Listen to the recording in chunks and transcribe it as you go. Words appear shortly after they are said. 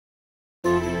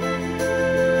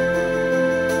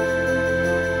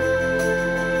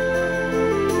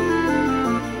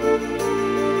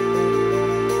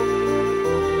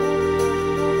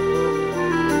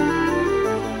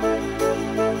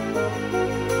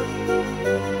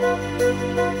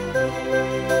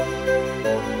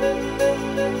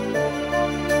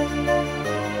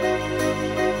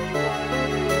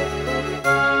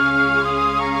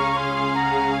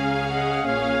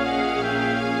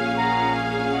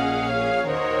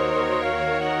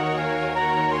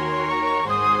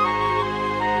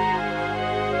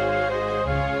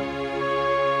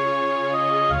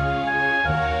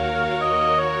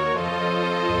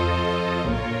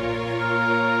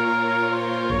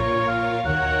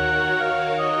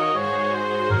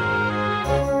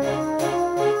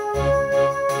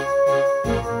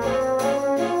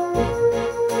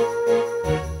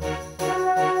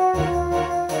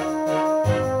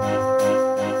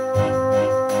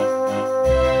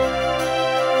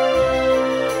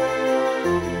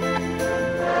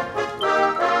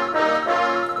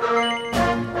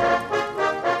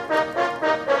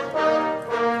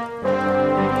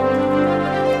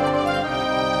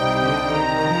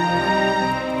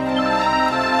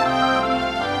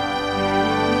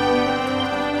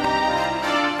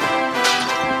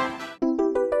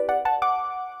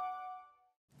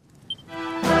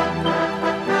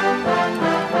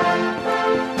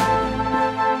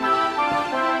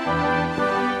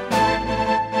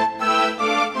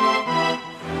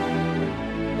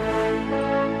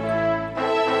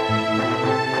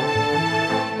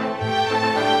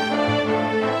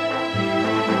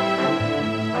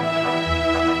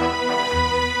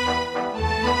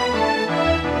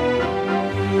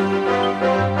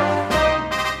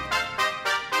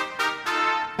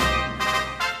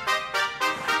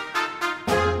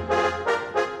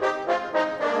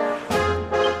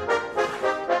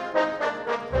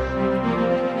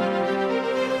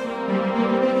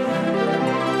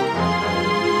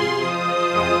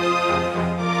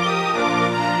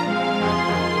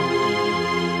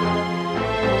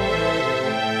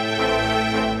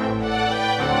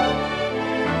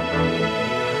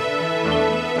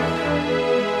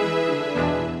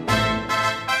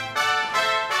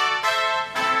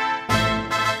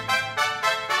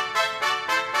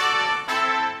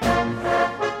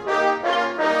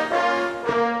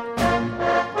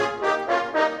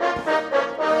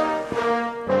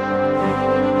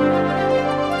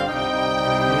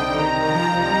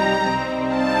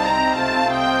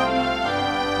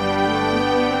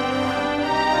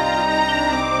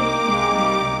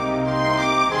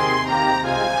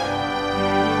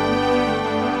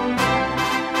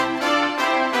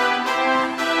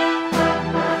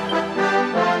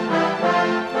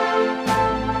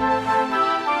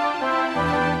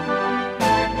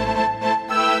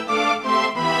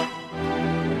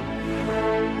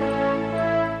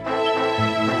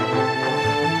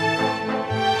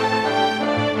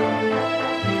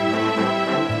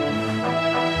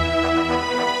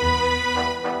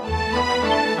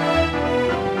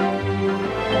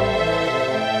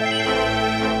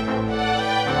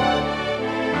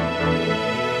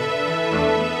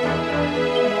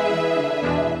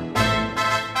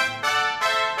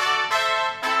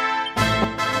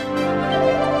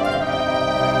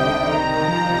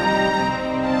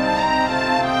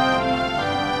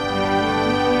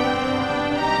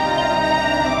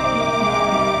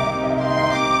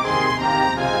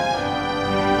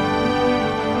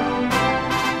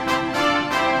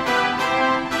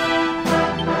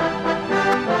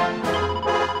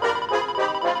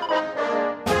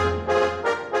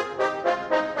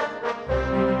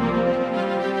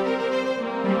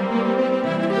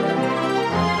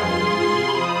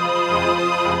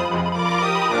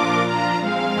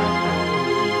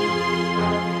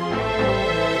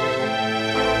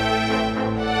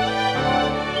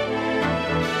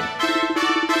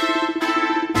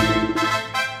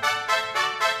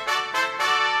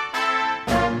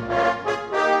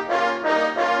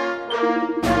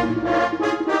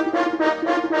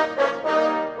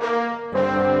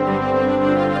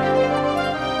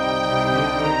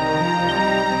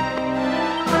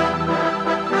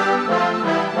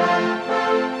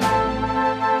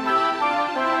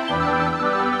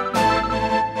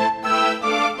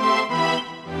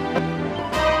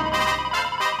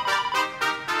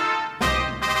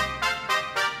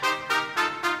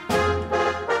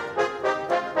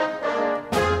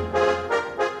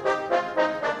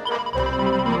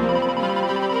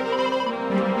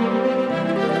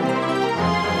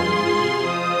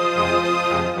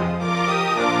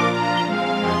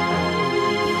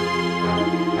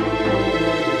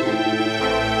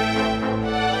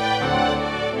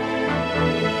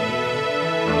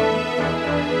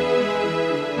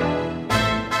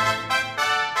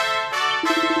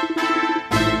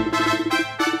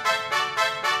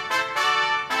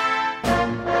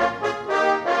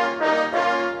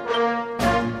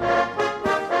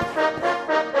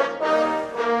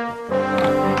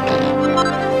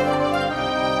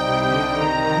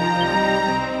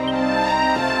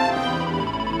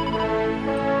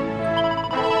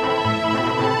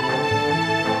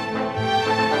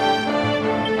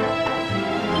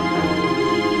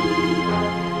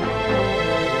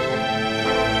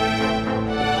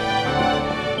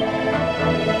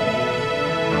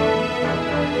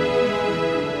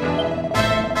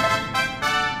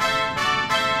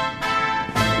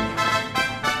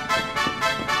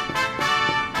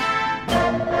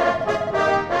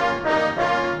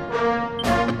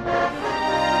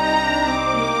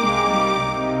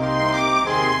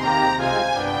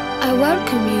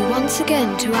you once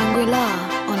again to Anguilla,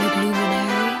 honored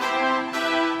luminary.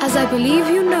 As I believe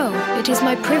you know, it is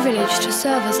my privilege to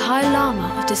serve as High Lama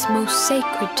of this most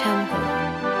sacred temple.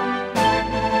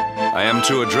 I am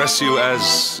to address you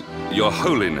as Your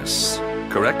Holiness,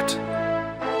 correct?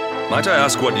 Might I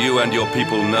ask what you and your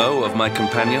people know of my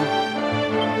companion?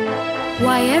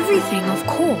 Why, everything, of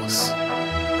course.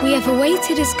 We have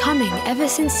awaited his coming ever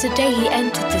since the day he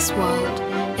entered this world,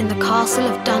 in the castle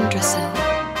of Dundrasil.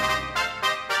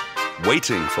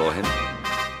 Waiting for him?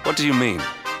 What do you mean?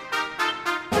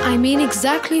 I mean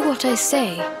exactly what I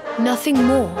say, nothing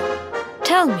more.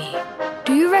 Tell me,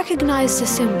 do you recognize the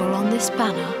symbol on this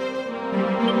banner?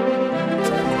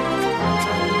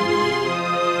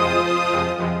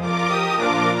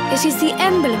 It is the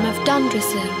emblem of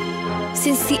Dundrasil.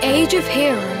 Since the age of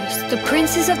heroes, the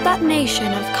princes of that nation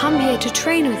have come here to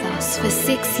train with us for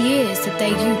 6 years of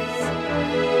their youth.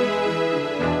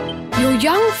 Your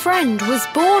young friend was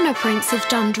born a prince of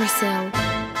Dundrasil.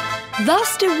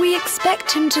 Thus did we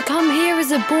expect him to come here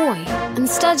as a boy and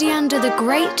study under the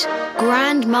great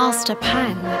Grand Master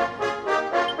Pang.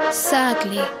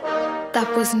 Sadly,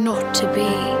 that was not to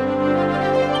be.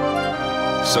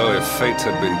 So if fate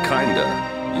had been kinder,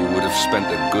 you would have spent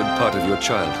a good part of your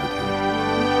childhood here.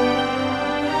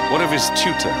 What of his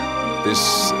tutor,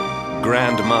 this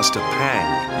Grand Master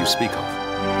Pang you speak of?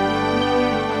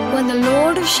 When the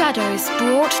Lord of Shadows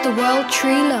brought the world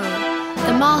tree low,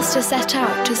 the Master set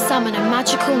out to summon a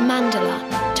magical mandala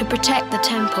to protect the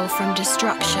temple from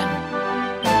destruction.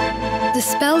 The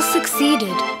spell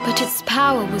succeeded, but its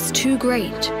power was too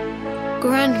great.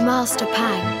 Grand Master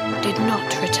Pang did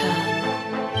not return.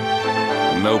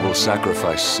 A noble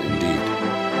sacrifice indeed.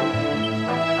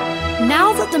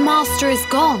 Now that the Master is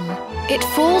gone, it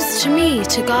falls to me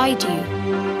to guide you.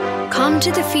 Come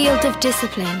to the field of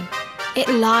discipline. It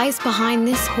lies behind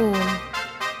this hall.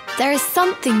 There is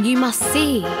something you must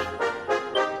see.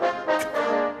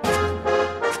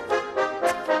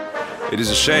 It is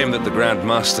a shame that the Grand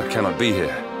Master cannot be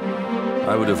here.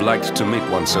 I would have liked to meet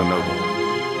one so noble.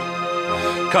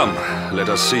 Come, let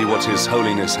us see what His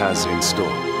Holiness has in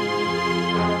store.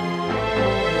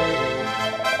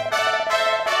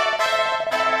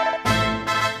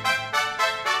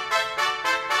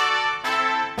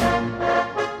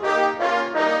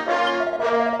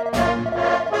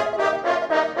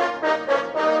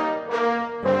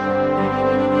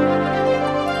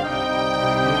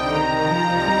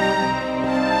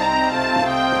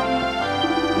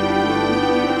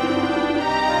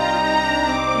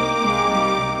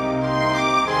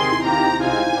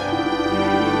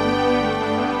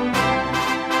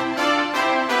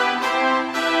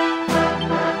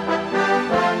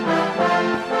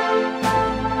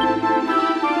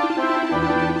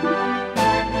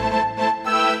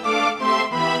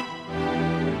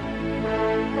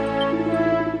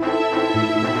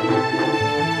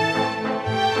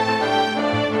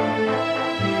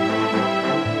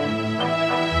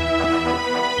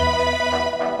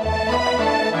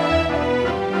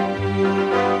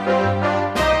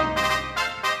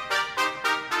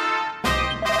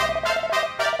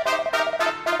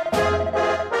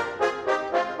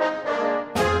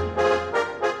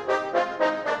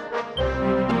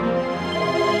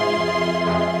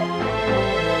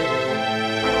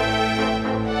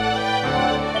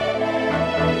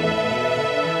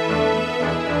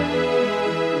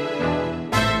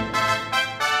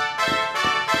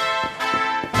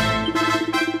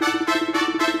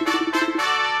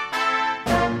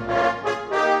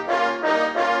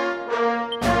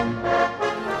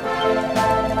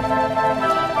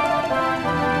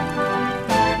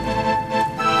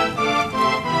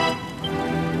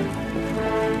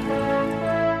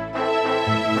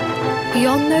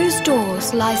 Beyond those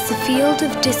doors lies the field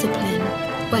of discipline,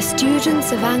 where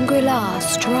students of Anguilla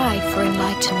strive for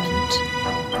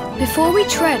enlightenment. Before we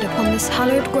tread upon this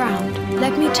hallowed ground,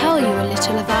 let me tell you a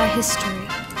little of our history,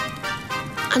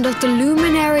 and of the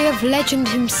luminary of legend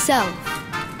himself,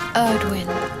 Erdwin.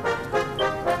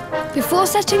 Before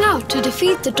setting out to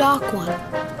defeat the Dark One,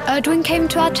 Erdwin came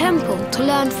to our temple to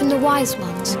learn from the Wise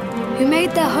Ones, who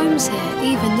made their homes here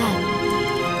even then.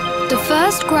 The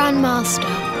first Grand Master,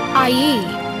 i.e.,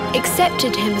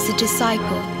 accepted him as a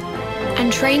disciple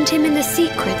and trained him in the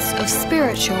secrets of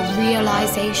spiritual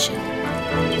realization.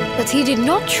 But he did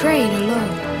not train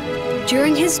alone.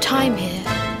 During his time here,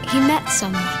 he met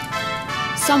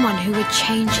someone who would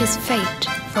change his fate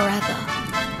forever.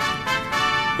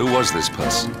 Who was this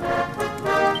person?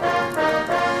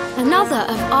 Another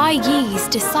of Ai Yi's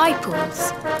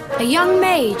disciples, a young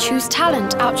mage whose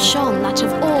talent outshone that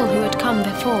of all who had come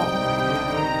before.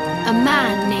 A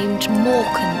man named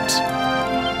Morkant.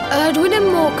 Erdwin and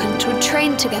Morkant would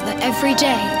train together every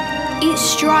day, each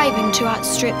striving to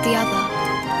outstrip the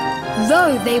other.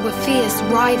 Though they were fierce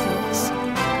rivals,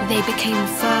 they became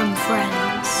firm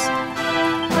friends.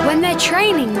 When their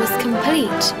training was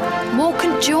complete,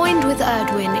 Morkant joined with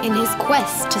Erdwin in his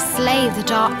quest to slay the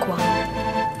Dark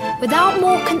One. Without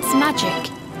Morkant's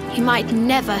magic, he might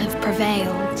never have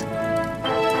prevailed.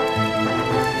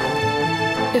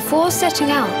 Before setting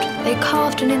out, they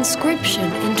carved an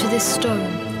inscription into this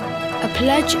stone, a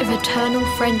pledge of eternal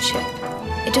friendship.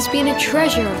 It has been a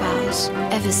treasure of ours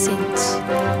ever since.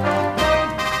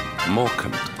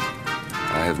 Morkant.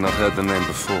 I have not heard the name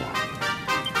before.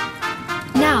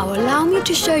 Now allow me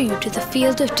to show you to the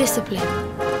field of discipline,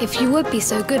 if you would be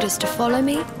so good as to follow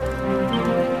me.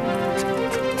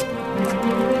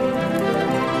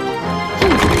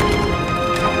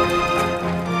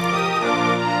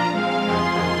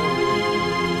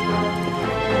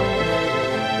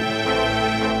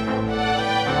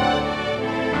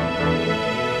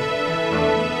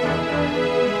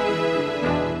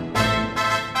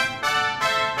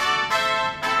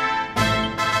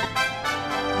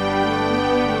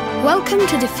 Welcome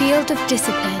to the field of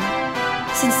discipline.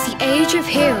 Since the age of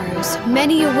heroes,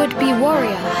 many a would-be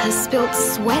warrior has spilt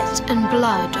sweat and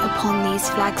blood upon these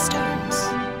flagstones.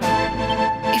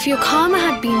 If your karma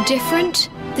had been different,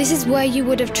 this is where you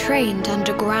would have trained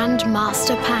under Grand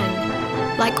Master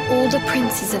Pang, like all the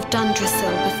princes of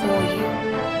Dundrasil before you.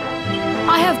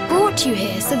 I have brought you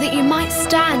here so that you might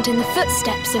stand in the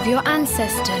footsteps of your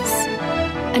ancestors.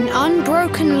 An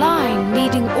unbroken line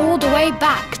leading all the way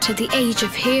back to the Age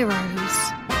of Heroes.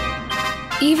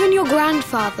 Even your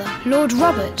grandfather, Lord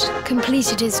Robert,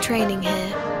 completed his training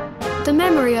here. The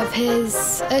memory of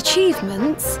his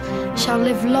achievements shall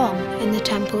live long in the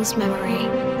temple's memory.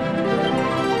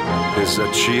 His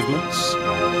achievements?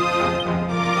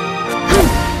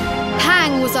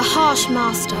 Pang was a harsh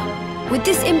master. With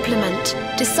this implement,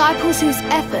 disciples whose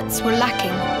efforts were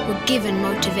lacking were given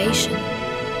motivation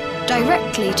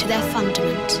directly to their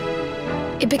fundament.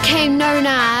 It became known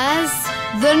as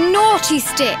the Naughty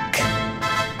Stick.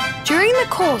 During the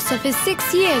course of his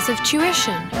 6 years of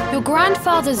tuition, your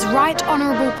grandfather's right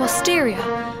honourable posterior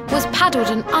was paddled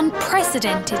an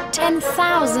unprecedented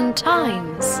 10,000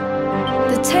 times.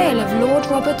 The tale of Lord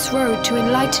Robert's road to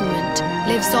enlightenment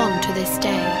lives on to this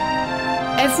day.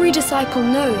 Every disciple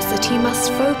knows that he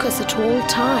must focus at all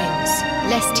times,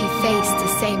 lest he face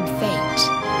the same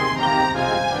fate.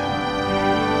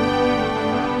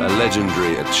 A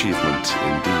legendary achievement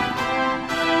indeed.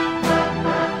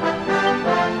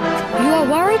 You are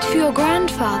worried for your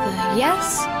grandfather,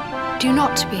 yes? Do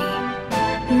not be.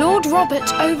 Lord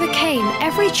Robert overcame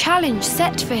every challenge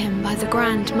set for him by the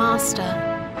Grand Master,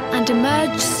 and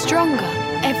emerged stronger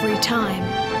every time.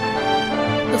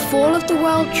 The fall of the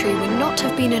World Tree would not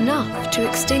have been enough to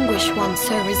extinguish one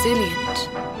so resilient.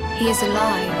 He is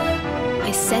alive.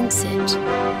 I sense it.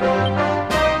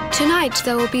 Tonight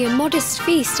there will be a modest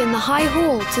feast in the High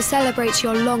Hall to celebrate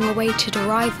your long-awaited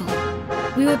arrival.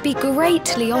 We would be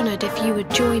greatly honoured if you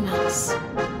would join us.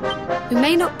 We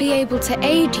may not be able to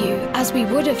aid you as we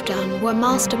would have done were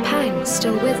Master Pang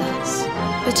still with us,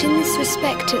 but in this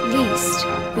respect at least,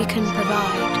 we can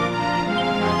provide.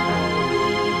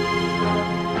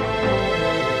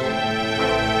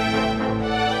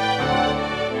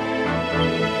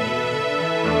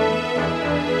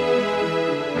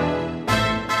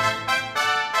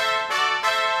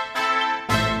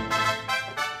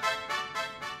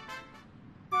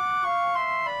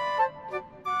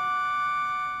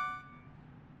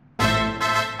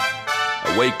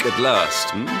 Awake at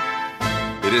last,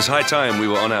 It is high time we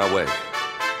were on our way.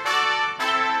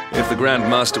 If the Grand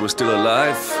Master was still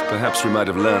alive, perhaps we might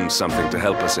have learned something to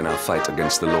help us in our fight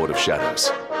against the Lord of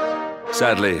Shadows.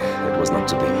 Sadly, it was not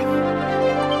to be.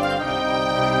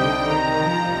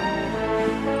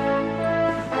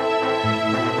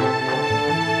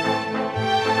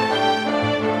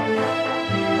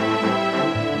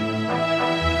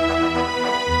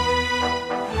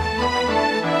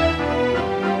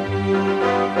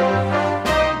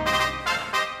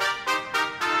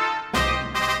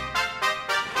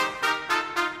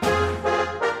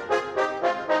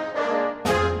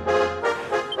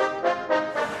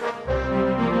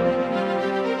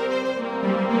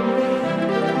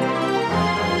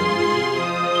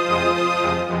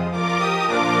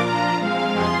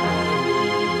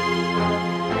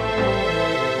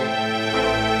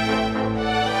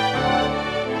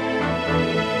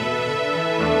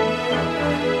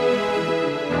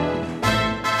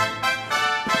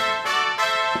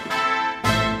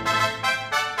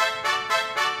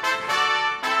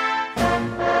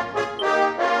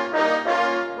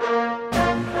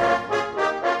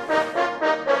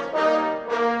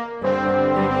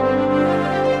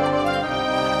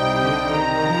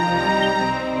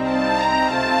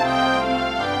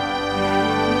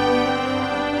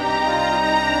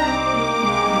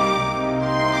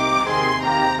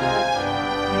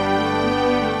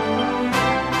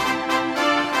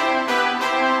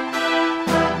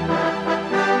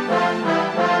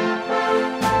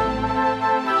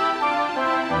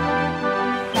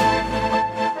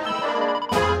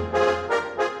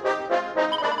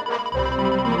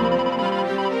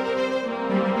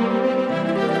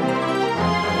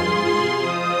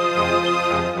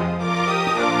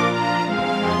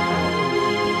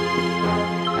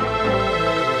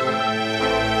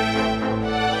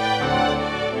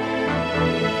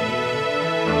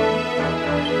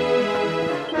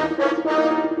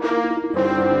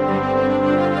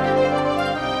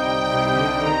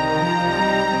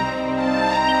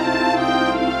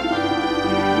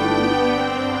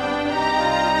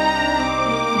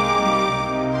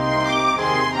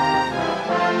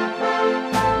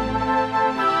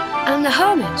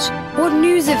 What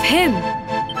news of him?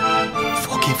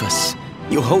 Forgive us,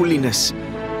 Your Holiness.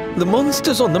 The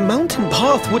monsters on the mountain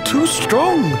path were too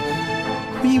strong.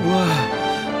 We were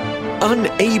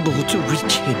unable to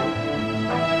reach him.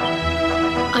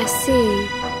 I see.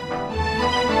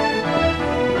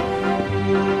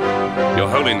 Your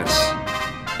Holiness,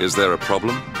 is there a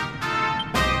problem?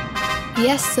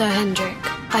 Yes, Sir Hendrik.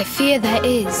 I fear there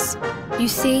is. You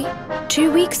see,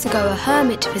 2 weeks ago a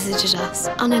hermit visited us,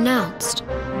 unannounced.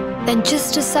 Then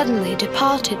just as suddenly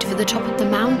departed for the top of the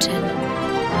mountain.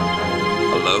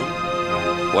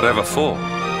 Alone? Whatever for?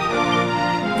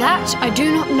 That I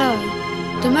do not know.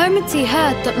 The moment he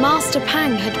heard that Master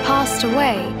Pang had passed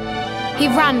away, he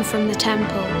ran from the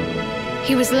temple.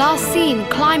 He was last seen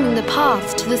climbing the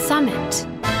path to the summit.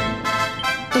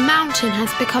 The mountain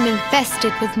has become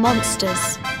infested with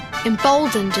monsters,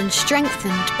 emboldened and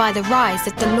strengthened by the rise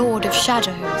of the Lord of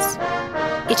Shadows.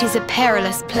 It is a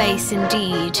perilous place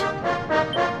indeed.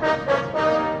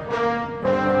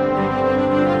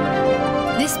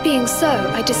 This being so,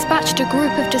 I dispatched a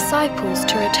group of disciples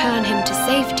to return him to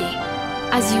safety.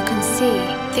 As you can see,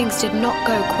 things did not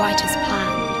go quite as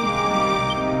planned.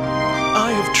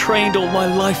 I have trained all my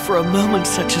life for a moment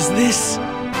such as this,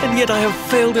 and yet I have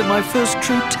failed in my first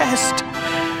true test.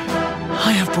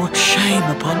 I have brought shame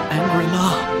upon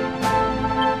Angri-La.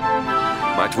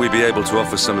 Might we be able to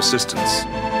offer some assistance?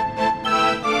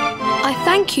 I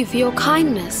thank you for your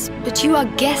kindness, but you are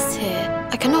guests here.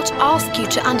 I cannot ask you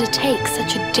to undertake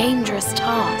such a dangerous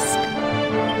task.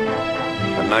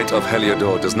 A knight of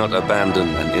Heliodor does not abandon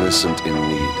an innocent in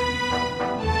need.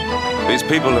 These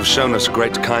people have shown us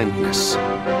great kindness.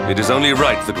 It is only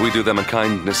right that we do them a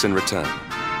kindness in return.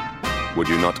 Would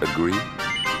you not agree?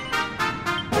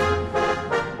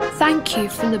 Thank you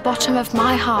from the bottom of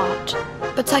my heart,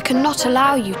 but I cannot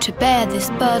allow you to bear this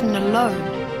burden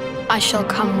alone. I shall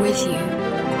come with you.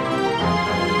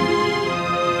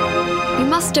 We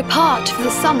must depart for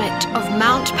the summit of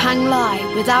Mount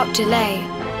Panglai without delay.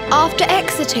 After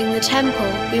exiting the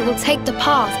temple, we will take the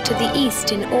path to the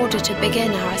east in order to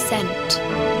begin our ascent.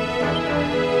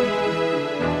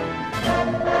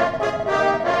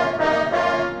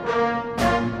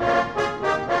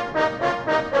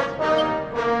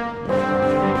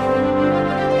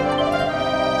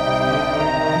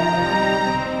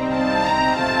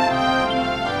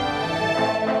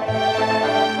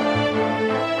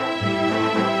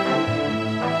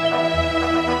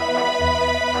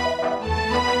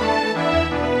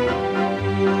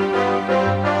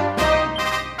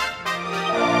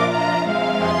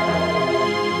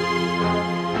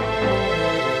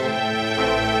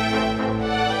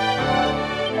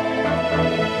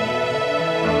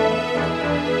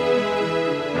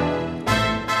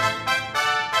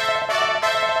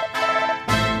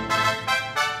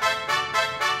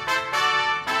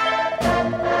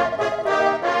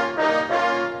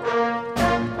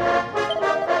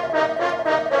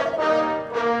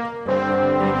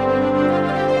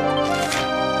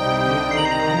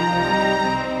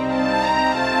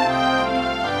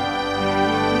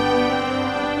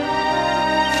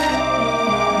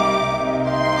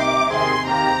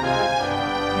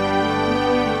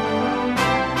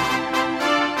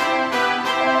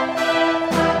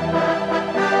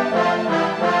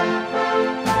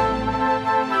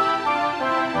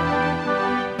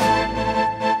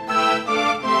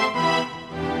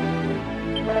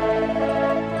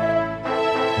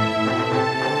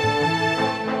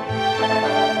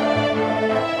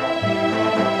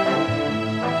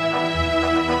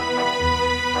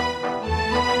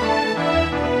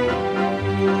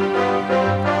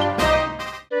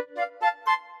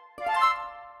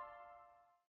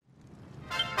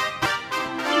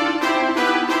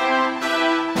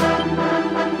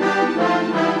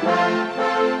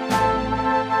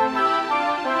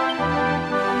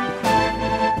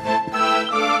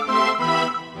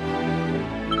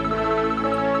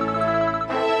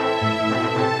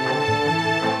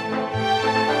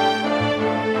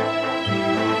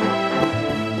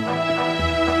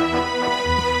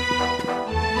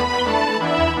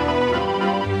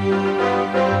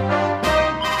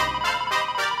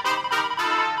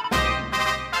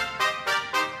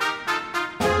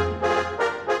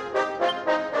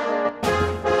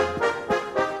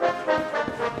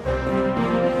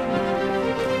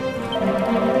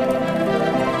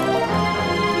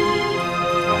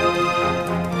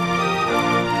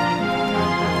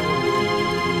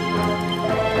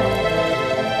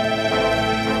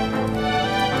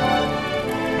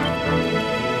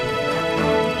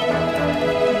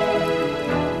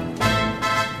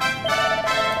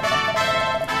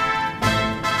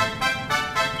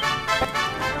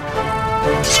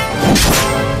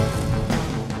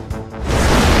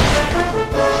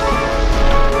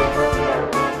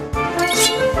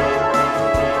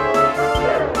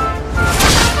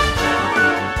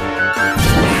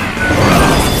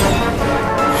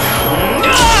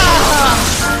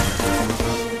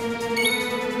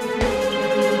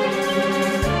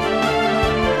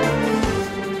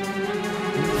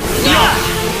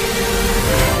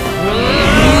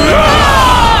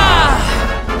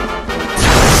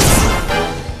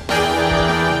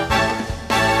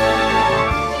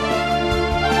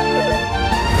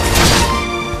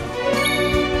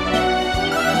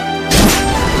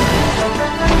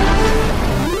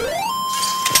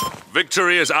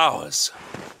 Victory is ours.